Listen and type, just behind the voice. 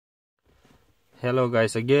Hello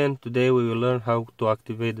guys again. Today we will learn how to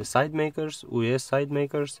activate the side makers, US side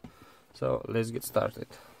makers. So let's get started.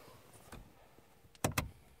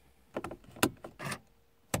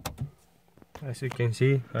 As you can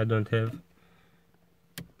see, I don't have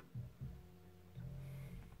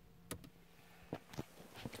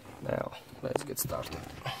now. Let's get started.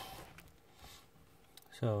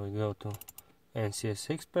 So we go to NCS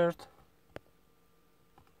Expert.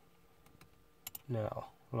 Now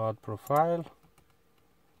load profile,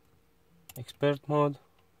 expert mode,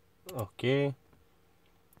 okay.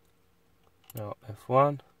 Now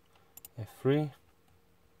F1, F3,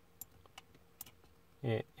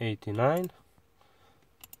 e89.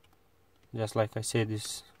 Just like I said,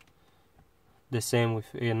 is the same with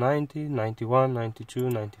e90, 91, 92,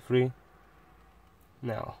 93.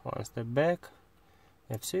 Now one step back,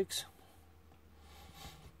 F6.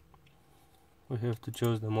 We have to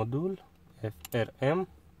choose the module, FRM.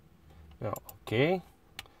 Now okay.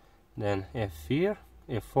 Then F4,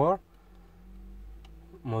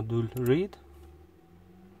 module read.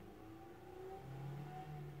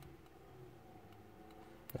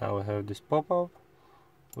 Now we have this pop-up.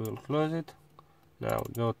 We will close it. Now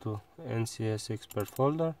we go to NCS Expert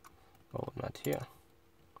folder. Oh, not here.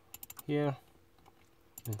 Here,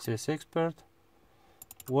 NCS Expert,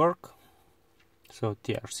 work. So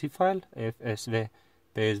TRC file, FSV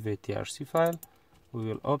PSV TRC file. We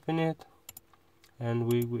will open it and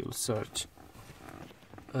we will search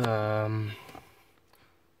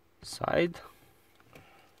side.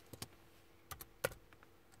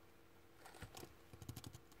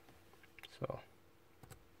 So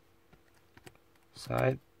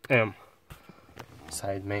side M,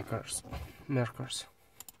 side makers,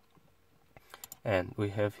 and we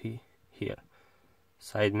have here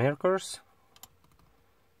side markers.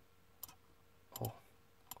 Oh,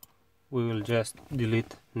 we will just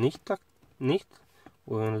delete nicht.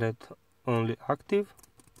 We will let only active.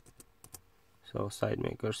 So side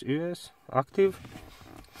makers US active.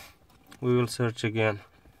 We will search again.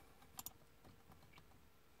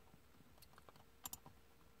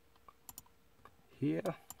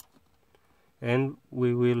 Here, and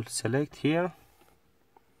we will select here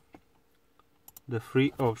the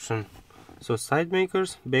free option. So side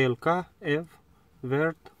makers BLK F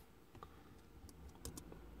vert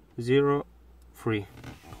 0 free.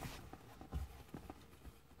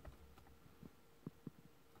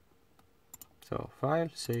 So file,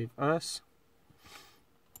 save as,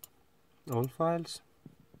 all files.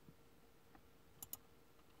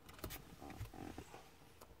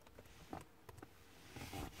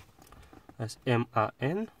 As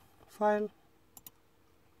MAN file,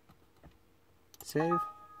 save,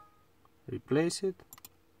 replace it.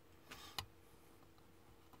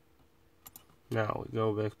 Now we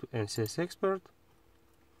go back to NCS Expert,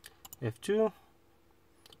 F2,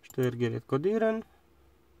 steuergerät codieren,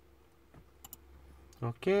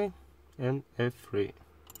 okay, and F3.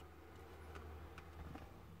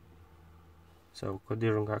 So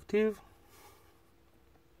Codierung active.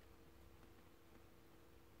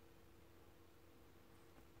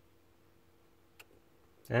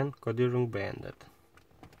 And Codierung beendet.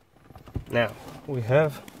 Now we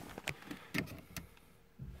have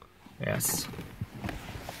yes.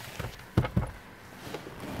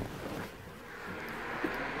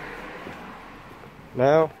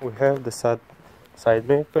 Now we have the side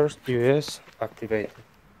makers US activated,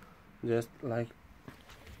 just like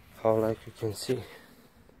you can see.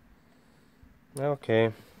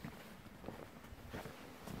 Okay.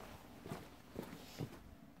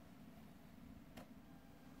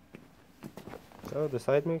 So the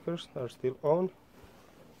side makers are still on.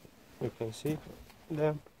 You can see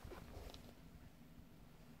them.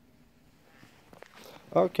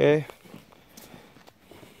 Okay.